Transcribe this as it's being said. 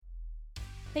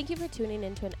Thank you for tuning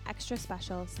into an extra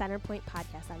special Centerpoint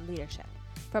podcast on leadership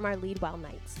from our Lead Well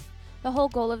Nights. The whole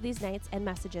goal of these nights and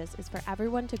messages is for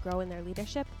everyone to grow in their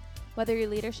leadership, whether your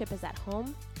leadership is at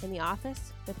home, in the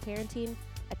office, with parenting,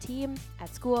 a team,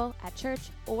 at school, at church,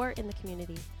 or in the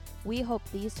community. We hope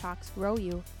these talks grow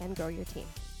you and grow your team.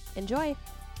 Enjoy!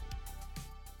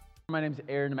 My name's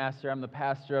Aaron Master. I'm the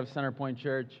pastor of Centerpoint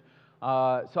Church. So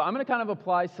I'm going to kind of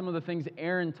apply some of the things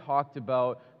Aaron talked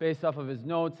about based off of his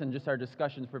notes and just our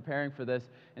discussions preparing for this,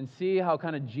 and see how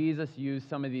kind of Jesus used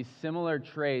some of these similar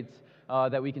traits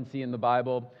that we can see in the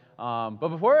Bible. But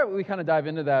before we kind of dive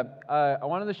into that, I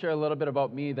wanted to share a little bit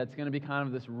about me that's going to be kind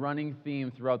of this running theme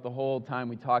throughout the whole time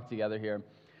we talk together here.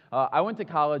 I went to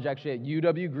college actually at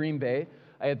UW Green Bay.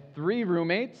 I had 3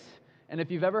 roommates. And if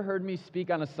you've ever heard me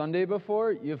speak on a Sunday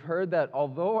before, you've heard that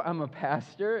although I'm a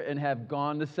pastor and have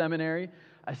gone to seminary,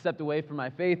 I stepped away from my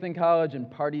faith in college and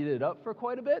partied it up for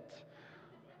quite a bit.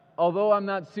 Although I'm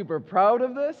not super proud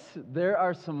of this, there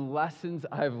are some lessons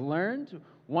I've learned.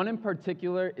 One in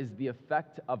particular is the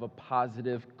effect of a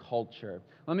positive culture.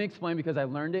 Let me explain, because I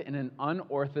learned it in an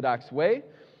unorthodox way.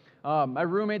 My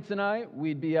roommates and I,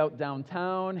 we'd be out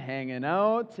downtown hanging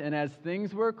out, and as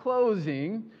things were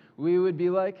closing, we would be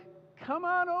like, come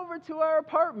on over to our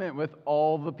apartment with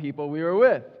all the people we were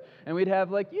with. And we'd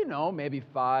have maybe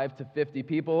 5 to 50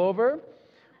 people over.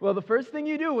 Well, the first thing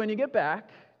you do when you get back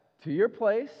to your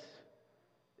place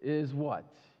is what?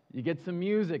 You get some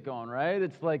music going, right?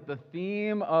 It's like the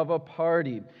theme of a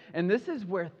party. And this is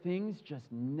where things just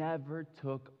never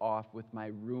took off with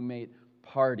my roommate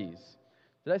parties.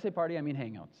 Did I say party? I mean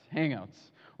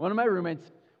hangouts. One of my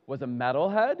roommates was a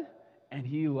metalhead, and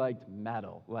he liked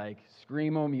metal, like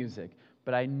screamo music,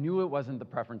 but I knew it wasn't the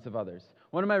preference of others.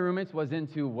 One of my roommates was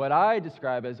into what I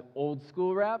describe as old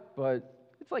school rap, but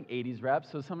it's like 80s rap,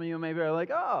 so some of you maybe are like,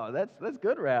 oh, that's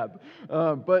good rap.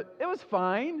 But it was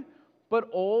fine, but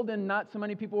old, and not so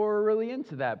many people were really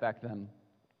into that back then.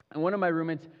 And one of my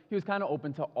roommates, he was kind of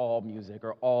open to all music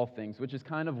or all things, which is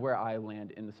kind of where I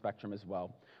land in the spectrum as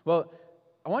well. Well,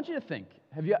 I want you to think,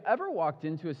 have you ever walked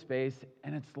into a space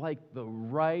and it's like the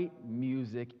right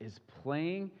music is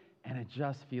playing and it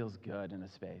just feels good in a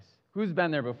space? Who's been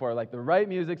there before? Like the right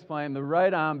music's playing, the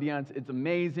right ambiance, it's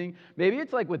amazing. Maybe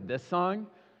it's like with this song,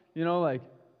 right?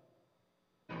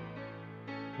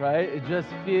 It just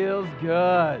feels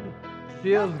good.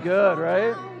 Feels good,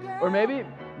 right? Or maybe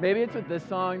it's with this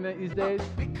song these days.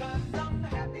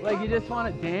 Like you just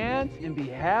want to dance and be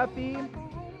happy.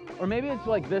 Or maybe it's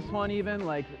like this one even,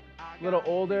 like a little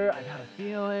older. I got a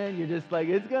feeling. You're just like,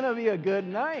 it's going to be a good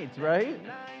night, right?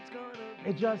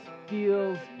 It just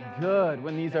feels good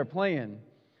when these are playing.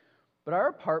 But our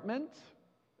apartment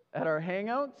at our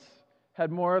hangouts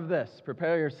had more of this.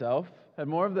 Prepare yourself. Had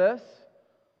more of this.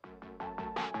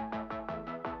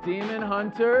 Demon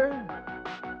Hunter.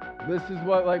 This is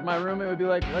what my roommate would be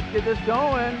like, let's get this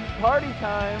going. Party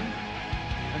time.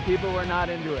 And people were not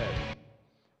into it.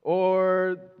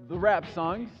 Or the rap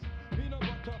songs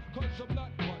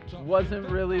wasn't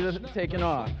really taken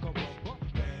off.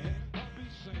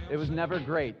 It was never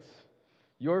great.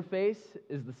 Your face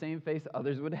is the same face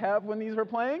others would have when these were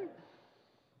playing.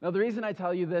 Now, the reason I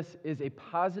tell you this is a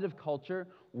positive culture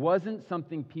wasn't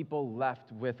something people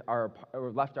left our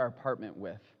apartment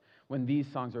with when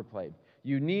these songs were played.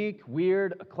 Unique,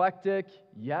 weird, eclectic,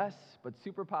 yes, but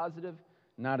super positive,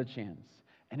 not a chance.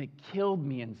 And it killed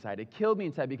me inside. It killed me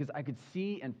inside because I could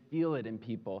see and feel it in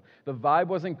people. The vibe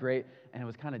wasn't great, and it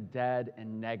was kind of dead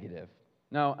and negative.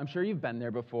 Now, I'm sure you've been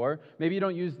there before. Maybe you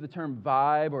don't use the term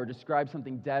vibe or describe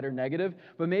something dead or negative,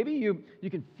 but maybe you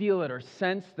can feel it or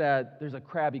sense that there's a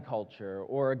crabby culture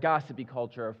or a gossipy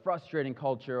culture or a frustrating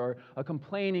culture or a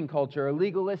complaining culture or a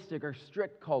legalistic or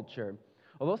strict culture.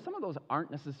 Although some of those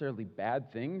aren't necessarily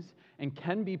bad things and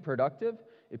can be productive,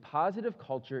 a positive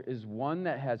culture is one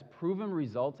that has proven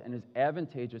results and is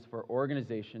advantageous for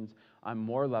organizations on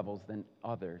more levels than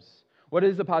others. What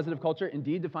is a positive culture?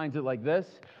 Indeed defines it like this.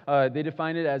 They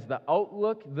define it as the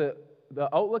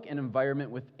outlook and environment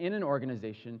within an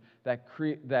organization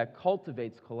that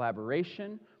cultivates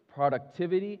collaboration,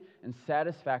 productivity, and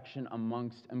satisfaction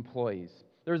amongst employees.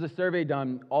 There was a survey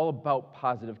done all about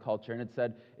positive culture, and it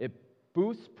said it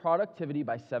boosts productivity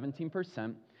by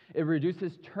 17%. It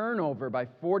reduces turnover by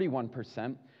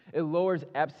 41%, it lowers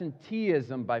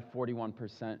absenteeism by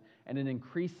 41%, and it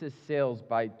increases sales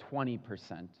by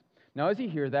 20%. Now, as you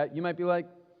hear that, you might be like,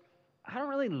 I don't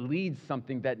really lead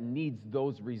something that needs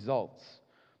those results.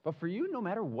 But for you, no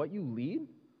matter what you lead,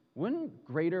 wouldn't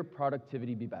greater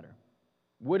productivity be better?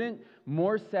 Wouldn't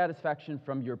more satisfaction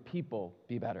from your people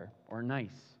be better or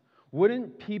nice?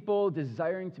 Wouldn't people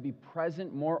desiring to be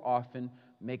present more often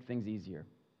make things easier?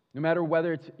 No matter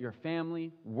whether it's your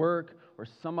family, work, or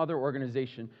some other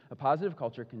organization, a positive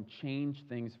culture can change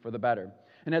things for the better.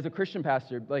 And as a Christian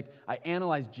pastor, I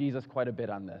analyzed Jesus quite a bit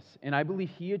on this, and I believe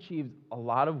he achieved a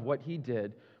lot of what he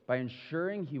did by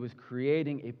ensuring he was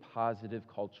creating a positive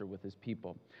culture with his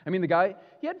people. I mean, the guy,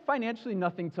 he had financially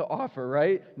nothing to offer,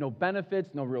 right? No benefits,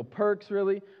 no real perks,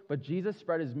 really. But Jesus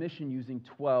spread his mission using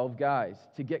 12 guys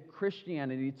to get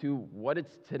Christianity to what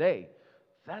it's today.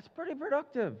 That's pretty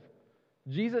productive.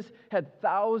 Jesus had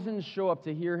thousands show up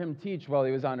to hear him teach while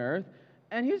he was on earth,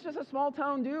 and he's just a small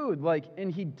town dude,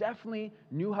 and he definitely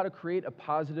knew how to create a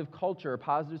positive culture, a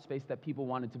positive space that people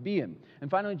wanted to be in. And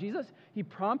finally, Jesus, he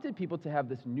prompted people to have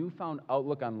this newfound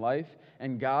outlook on life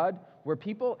and God, where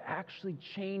people actually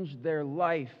changed their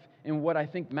life in what I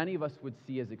think many of us would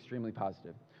see as extremely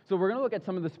positive. So we're going to look at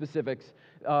some of the specifics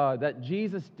that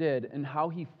Jesus did and how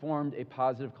he formed a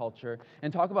positive culture,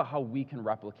 and talk about how we can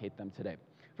replicate them today.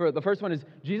 The first one is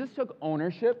Jesus took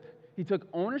ownership. He took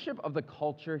ownership of the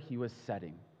culture he was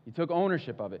setting. He took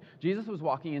ownership of it. Jesus was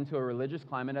walking into a religious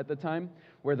climate at the time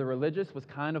where the religious was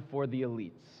kind of for the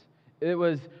elites. It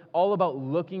was all about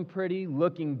looking pretty,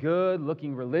 looking good,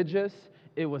 looking religious.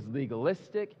 It was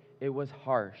legalistic. It was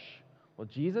harsh. Well,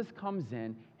 Jesus comes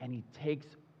in and he takes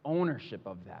ownership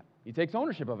of that. He takes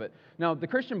ownership of it. Now, the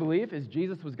Christian belief is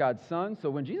Jesus was God's son,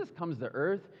 so when Jesus comes to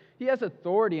earth, he has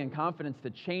authority and confidence to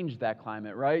change that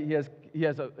climate, right? He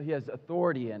has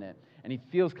authority in it, and he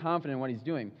feels confident in what he's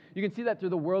doing. You can see that through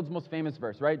the world's most famous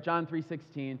verse, right? John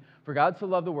 3:16, "For God so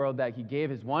loved the world that he gave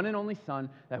his one and only Son,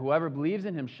 that whoever believes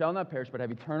in him shall not perish but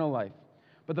have eternal life."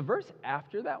 But the verse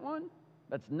after that one,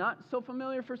 that's not so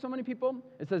familiar for so many people,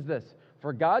 it says this,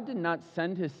 "For God did not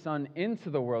send his Son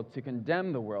into the world to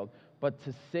condemn the world, but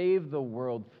to save the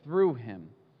world through him."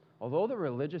 Although the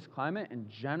religious climate and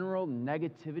general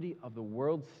negativity of the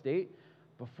world state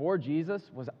before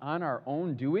Jesus was on our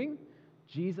own doing,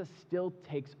 Jesus still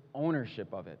takes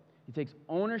ownership of it. He takes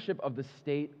ownership of the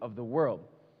state of the world.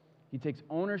 He takes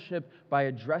ownership by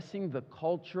addressing the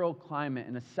cultural climate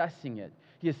and assessing it.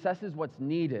 He assesses what's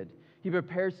needed. He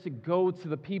prepares to go to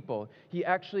the people. He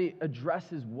actually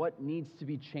addresses what needs to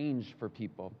be changed for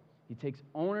people. He takes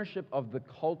ownership of the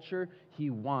culture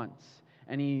he wants,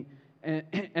 and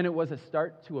it was a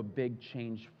start to a big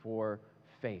change for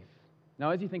faith.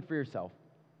 Now, as you think for yourself,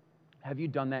 have you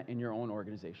done that in your own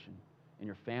organization, in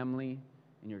your family,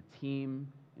 in your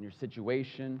team, in your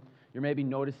situation? You're maybe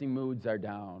noticing moods are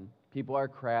down, people are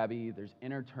crabby, there's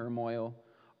inner turmoil.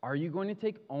 Are you going to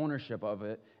take ownership of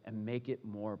it and make it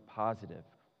more positive?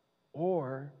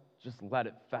 Or just let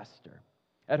it fester?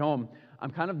 At home,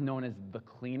 I'm kind of known as the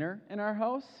cleaner in our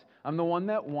house. I'm the one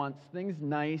that wants things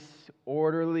nice,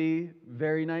 orderly,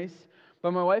 very nice.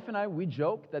 But my wife and I, we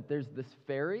joke that there's this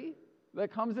fairy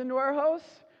that comes into our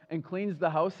house and cleans the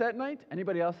house at night.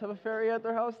 Anybody else have a fairy at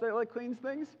their house that cleans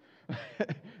things?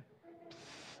 Psst,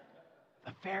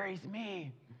 the fairy's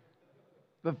me.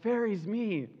 The fairy's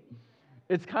me.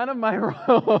 It's kind of my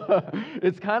role.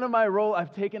 It's kind of my role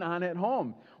I've taken on at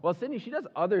home. Well, Sydney, she does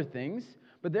other things,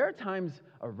 but there are times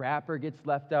a wrapper gets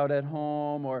left out at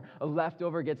home, or a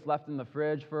leftover gets left in the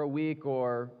fridge for a week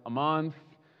or a month.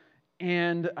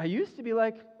 And I used to be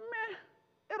like,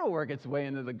 meh, it'll work its way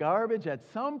into the garbage at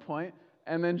some point,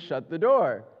 and then shut the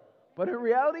door. But in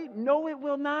reality, no, it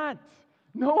will not.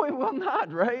 No, it will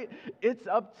not, right? It's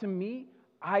up to me.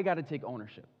 I got to take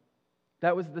ownership.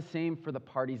 That was the same for the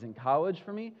parties in college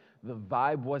for me. The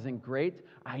vibe wasn't great.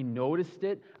 I noticed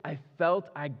it. I felt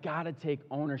I got to take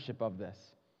ownership of this.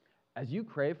 As you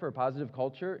crave for a positive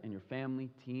culture in your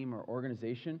family, team, or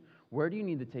organization, where do you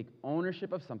need to take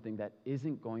ownership of something that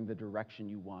isn't going the direction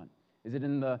you want? Is it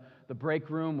in the break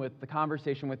room with the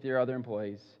conversation with your other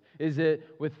employees? Is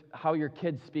it with how your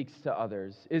kid speaks to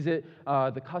others? Is it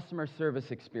the customer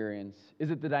service experience? Is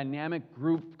it the dynamic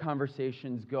group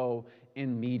conversations go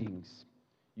in meetings?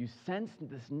 You sense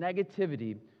this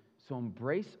negativity, so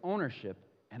embrace ownership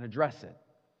and address it.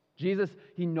 Jesus,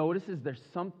 he notices there's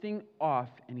something off,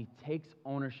 and he takes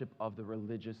ownership of the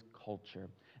religious culture.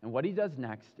 And what he does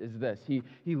next is this. He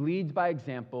leads by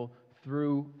example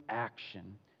through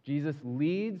action. Jesus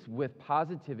leads with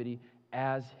positivity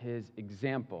as his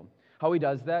example. How he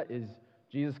does that is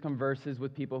Jesus converses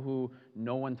with people who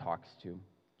no one talks to.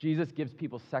 Jesus gives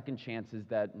people second chances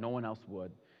that no one else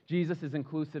would. Jesus is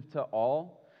inclusive to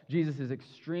all. Jesus is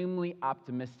extremely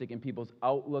optimistic in people's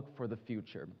outlook for the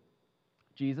future.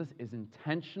 Jesus is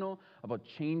intentional about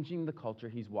changing the culture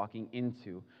he's walking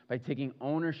into by taking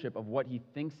ownership of what he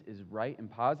thinks is right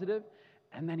and positive,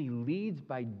 and then he leads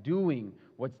by doing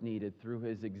what's needed through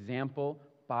his example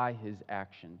by his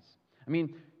actions. I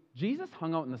mean, Jesus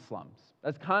hung out in the slums.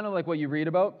 That's kind of like what you read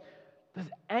about. does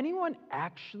anyone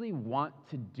actually want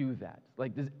to do that?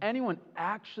 Like, does anyone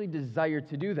actually desire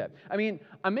to do that? I mean,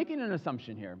 I'm making an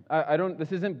assumption here.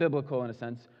 This isn't biblical in a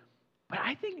sense, but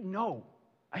I think no.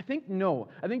 I think no.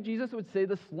 I think Jesus would say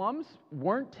the slums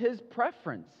weren't his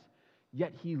preference,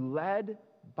 yet he led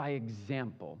by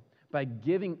example, by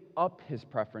giving up his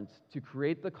preference to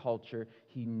create the culture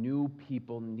he knew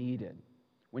people needed.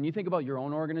 When you think about your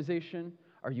own organization,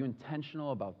 are you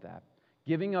intentional about that?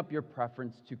 Giving up your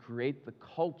preference to create the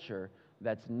culture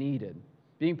that's needed.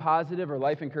 Being positive or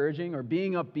life encouraging or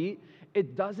being upbeat,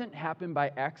 it doesn't happen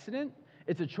by accident.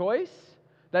 It's a choice.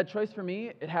 That choice for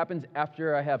me, it happens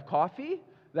after I have coffee.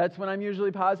 That's when I'm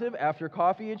usually positive, after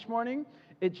coffee each morning.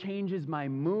 It changes my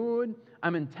mood.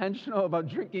 I'm intentional about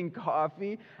drinking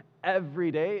coffee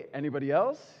every day. Anybody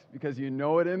else? Because you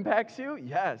know it impacts you?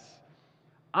 Yes.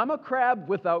 I'm a crab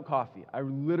without coffee. I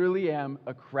literally am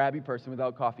a crabby person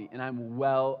without coffee, and I'm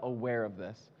well aware of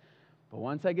this. But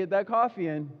once I get that coffee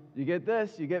in, you get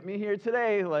this, you get me here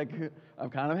today, like I'm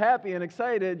kind of happy and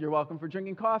excited. You're welcome for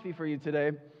drinking coffee for you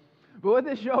today. But what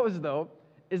this shows, though,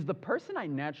 is the person I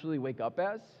naturally wake up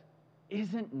as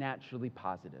isn't naturally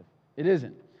positive. It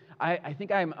isn't. I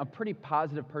think I'm a pretty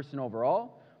positive person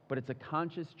overall, but it's a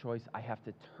conscious choice I have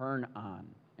to turn on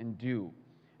and do.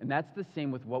 And that's the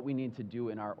same with what we need to do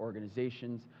in our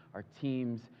organizations, our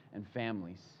teams, and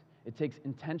families. It takes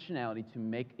intentionality to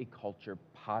make a culture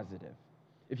positive.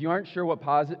 If you aren't sure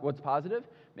what's positive,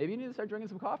 maybe you need to start drinking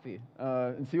some coffee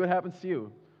and see what happens to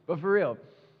you. But for real,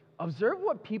 observe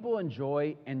what people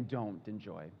enjoy and don't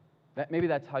enjoy. Maybe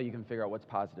that's how you can figure out what's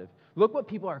positive. Look what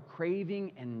people are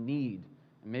craving and need,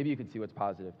 and maybe you can see what's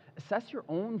positive. Assess your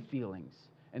own feelings,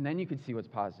 and then you can see what's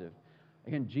positive.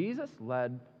 Again, Jesus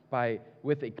led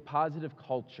with a positive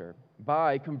culture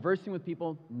by conversing with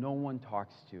people no one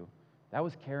talks to. That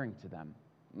was caring to them,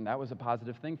 and that was a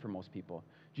positive thing for most people.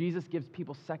 Jesus gives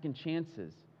people second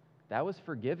chances. That was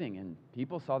forgiving, and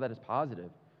people saw that as positive.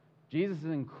 Jesus is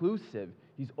inclusive.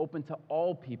 He's open to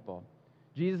all people.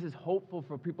 Jesus is hopeful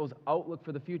for people's outlook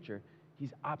for the future.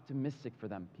 He's optimistic for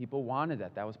them. People wanted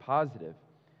that. That was positive.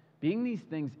 Being these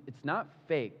things, it's not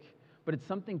fake, but it's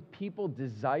something people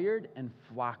desired and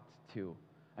flocked to.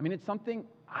 I mean, it's something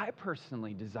I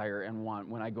personally desire and want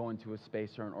when I go into a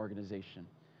space or an organization.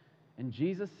 And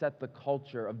Jesus set the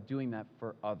culture of doing that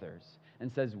for others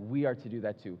and says we are to do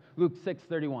that too. Luke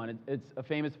 6:31, it's a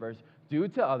famous verse. Do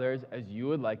to others as you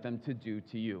would like them to do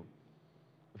to you.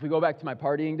 If we go back to my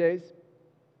partying days,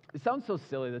 it sounds so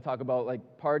silly to talk about like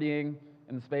partying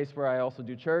in the space where I also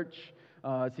do church.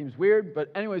 It seems weird,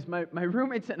 but anyways, my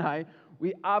roommates and I,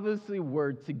 we obviously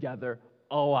were together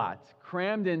a lot,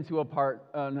 crammed into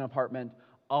an apartment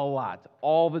a lot,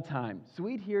 all the time. So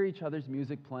we'd hear each other's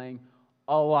music playing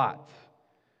a lot.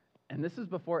 And this is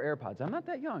before AirPods. I'm not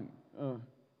that young.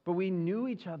 But we knew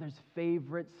each other's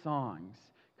favorite songs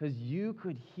because you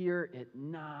could hear it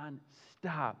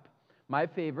non-stop. My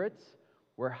favorites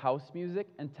were house music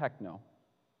and techno.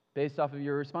 Based off of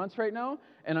your response right now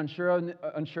and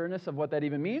unsureness of what that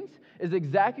even means, is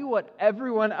exactly what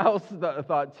everyone else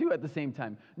thought too at the same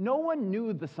time. No one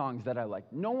knew the songs that I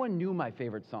liked. No one knew my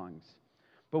favorite songs.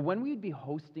 But when we'd be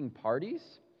hosting parties,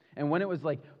 and when it was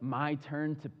like my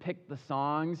turn to pick the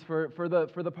songs for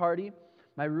the party,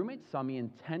 my roommates saw me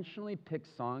intentionally pick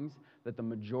songs that the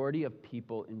majority of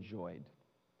people enjoyed.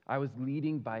 I was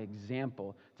leading by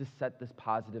example to set this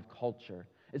positive culture.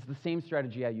 It's the same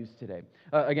strategy I use today.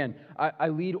 Again, I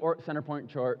lead Centerpoint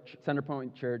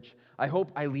Church. I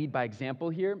hope I lead by example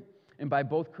here and by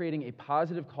both creating a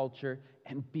positive culture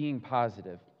and being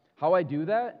positive. How I do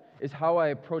that is how I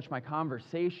approach my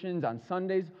conversations on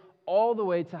Sundays, all the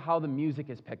way to how the music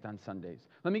is picked on Sundays.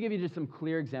 Let me give you just some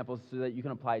clear examples so that you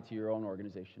can apply it to your own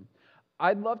organization.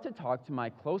 I'd love to talk to my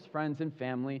close friends and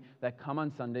family that come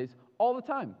on Sundays all the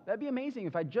time. That'd be amazing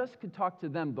if I just could talk to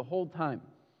them the whole time.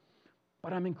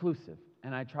 But I'm inclusive,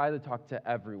 and I try to talk to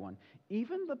everyone,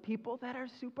 even the people that are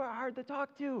super hard to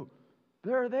talk to.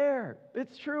 They're there.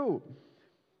 It's true.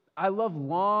 I love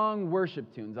long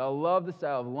worship tunes. I love the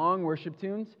style of long worship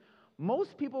tunes.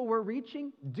 Most people we're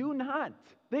reaching do not.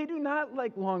 They do not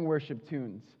like long worship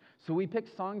tunes. So we pick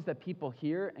songs that people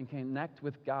hear and connect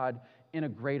with God in a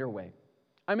greater way.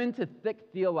 I'm into thick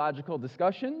theological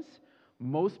discussions.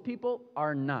 Most people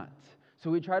are not. So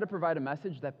we try to provide a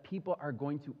message that people are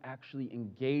going to actually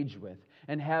engage with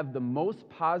and have the most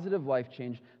positive life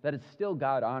change that is still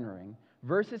God-honoring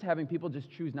versus having people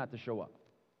just choose not to show up.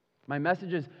 My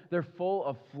messages, they're full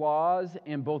of flaws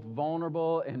and both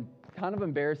vulnerable and kind of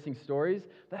embarrassing stories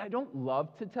that I don't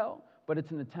love to tell, but it's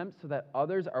an attempt so that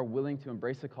others are willing to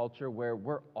embrace a culture where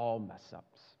we're all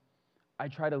mess-ups. I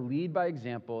try to lead by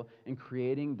example in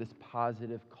creating this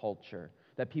positive culture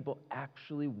that people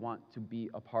actually want to be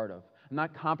a part of. I'm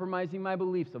not compromising my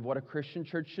beliefs of what a Christian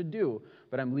church should do,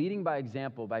 but I'm leading by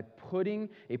example by putting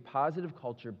a positive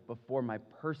culture before my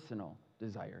personal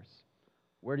desires.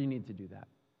 Where do you need to do that?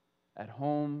 At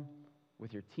home,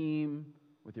 with your team,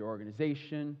 with your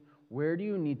organization? Where do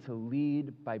you need to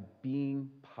lead by being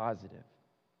positive?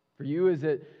 For you, is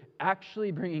it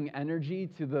actually bringing energy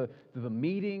to the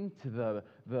meeting, to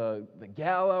the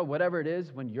gala, whatever it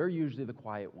is, when you're usually the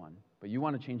quiet one, but you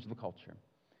want to change the culture?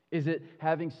 Is it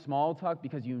having small talk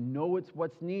because you know it's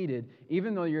what's needed,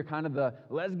 even though you're kind of the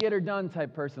let's get her done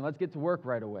type person, let's get to work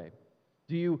right away?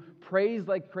 Do you praise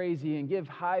like crazy and give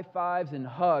high fives and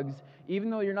hugs, even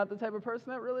though you're not the type of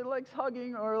person that really likes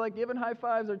hugging or like giving high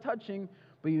fives or touching,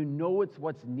 but you know it's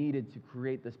what's needed to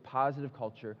create this positive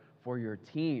culture for your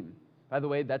team? By the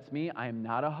way, that's me. I am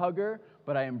not a hugger,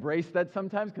 but I embrace that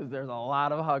sometimes because there's a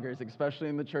lot of huggers, especially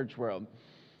in the church world.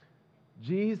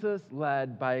 Jesus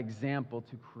led by example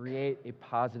to create a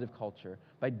positive culture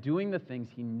by doing the things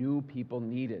he knew people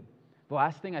needed. The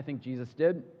last thing I think Jesus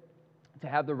did to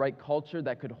have the right culture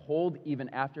that could hold even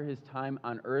after his time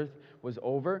on earth was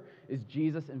over is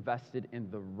Jesus invested in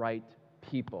the right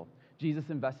people. Jesus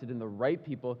invested in the right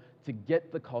people to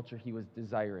get the culture he was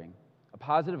desiring. A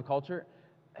positive culture,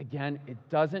 again, it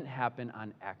doesn't happen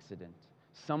on accident.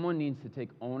 Someone needs to take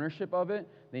ownership of it,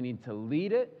 they need to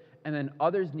lead it, and then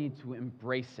others need to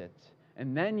embrace it.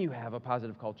 And then you have a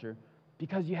positive culture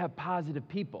because you have positive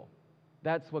people.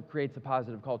 That's what creates a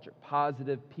positive culture,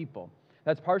 positive people.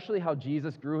 That's partially how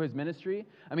Jesus grew his ministry.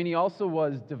 I mean, he also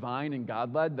was divine and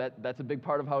God-led. That's a big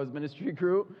part of how his ministry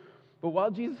grew. But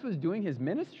while Jesus was doing his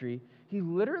ministry, he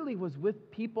literally was with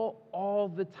people all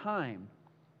the time.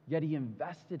 Yet he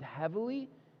invested heavily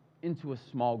into a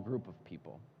small group of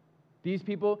people. These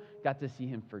people got to see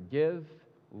him forgive,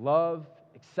 love,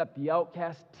 accept the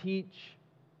outcast, teach.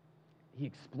 He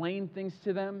explained things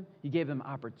to them. He gave them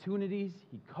opportunities.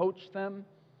 He coached them.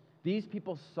 These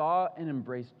people saw and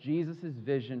embraced Jesus'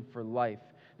 vision for life.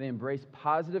 They embraced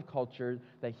positive culture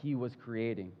that he was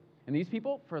creating. And these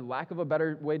people, for lack of a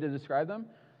better way to describe them,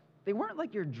 they weren't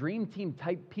like your dream team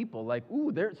type people, like,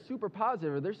 ooh, they're super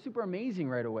positive or they're super amazing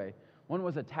right away. One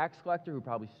was a tax collector who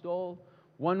probably stole.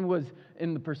 One was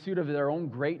in the pursuit of their own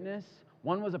greatness.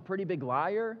 One was a pretty big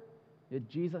liar. Yet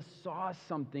Jesus saw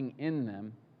something in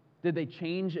them. Did they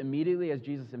change immediately as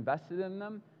Jesus invested in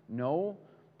them? No.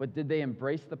 But did they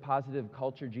embrace the positive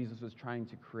culture Jesus was trying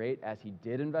to create as he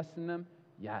did invest in them?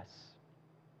 Yes.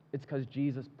 It's because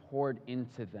Jesus poured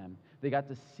into them. They got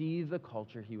to see the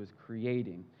culture he was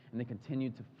creating, and they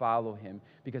continued to follow him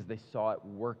because they saw it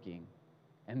working.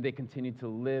 And they continued to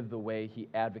live the way he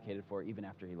advocated for even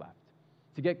after he left.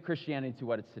 To get Christianity to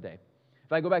what it's today.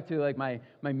 If I go back to like my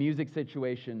music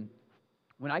situation,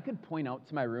 when I could point out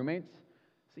to my roommates,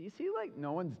 so you see like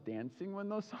no one's dancing when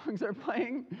those songs are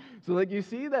playing? So like you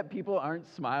see that people aren't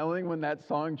smiling when that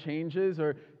song changes,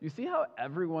 or you see how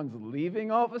everyone's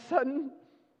leaving all of a sudden?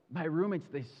 My roommates,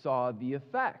 they saw the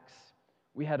effects.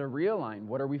 We had to realign.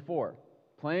 What are we for?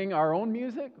 Playing our own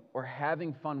music or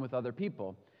having fun with other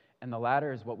people? And the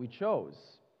latter is what we chose.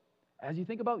 As you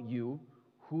think about you,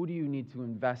 who do you need to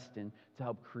invest in to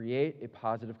help create a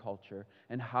positive culture?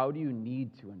 And how do you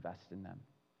need to invest in them?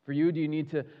 For you, do you need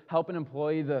to help an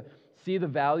employee see the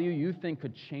value you think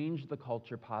could change the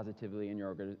culture positively in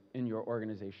your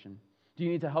organization? Do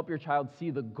you need to help your child see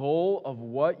the goal of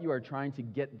what you are trying to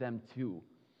get them to?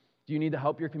 Do you need to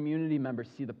help your community members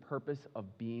see the purpose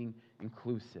of being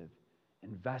inclusive?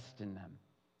 Invest in them.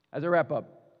 As I wrap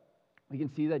up, we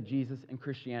can see that Jesus and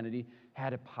Christianity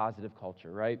had a positive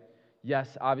culture, right? Yes,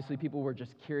 obviously people were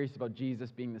just curious about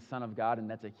Jesus being the Son of God, and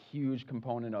that's a huge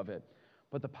component of it.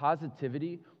 But the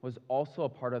positivity was also a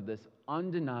part of this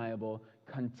undeniable,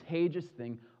 contagious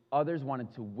thing others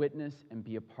wanted to witness and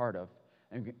be a part of.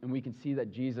 And we can see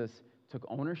that Jesus took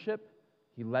ownership,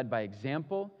 he led by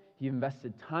example, he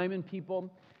invested time in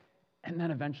people, and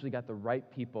then eventually got the right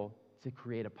people to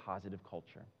create a positive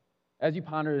culture. As you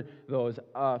ponder those,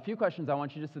 a few questions I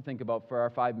want you just to think about for our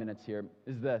 5 minutes here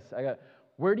is this.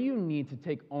 Where do you need to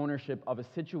take ownership of a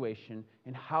situation,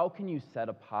 and how can you set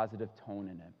a positive tone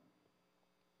in it?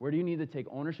 Where do you need to take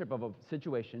ownership of a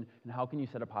situation, and how can you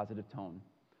set a positive tone?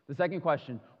 The second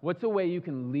question, what's a way you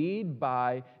can lead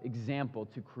by example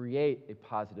to create a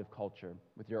positive culture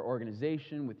with your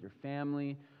organization, with your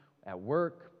family, at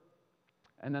work?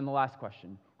 And then the last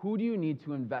question, who do you need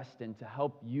to invest in to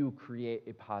help you create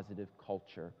a positive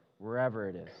culture, wherever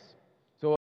it is?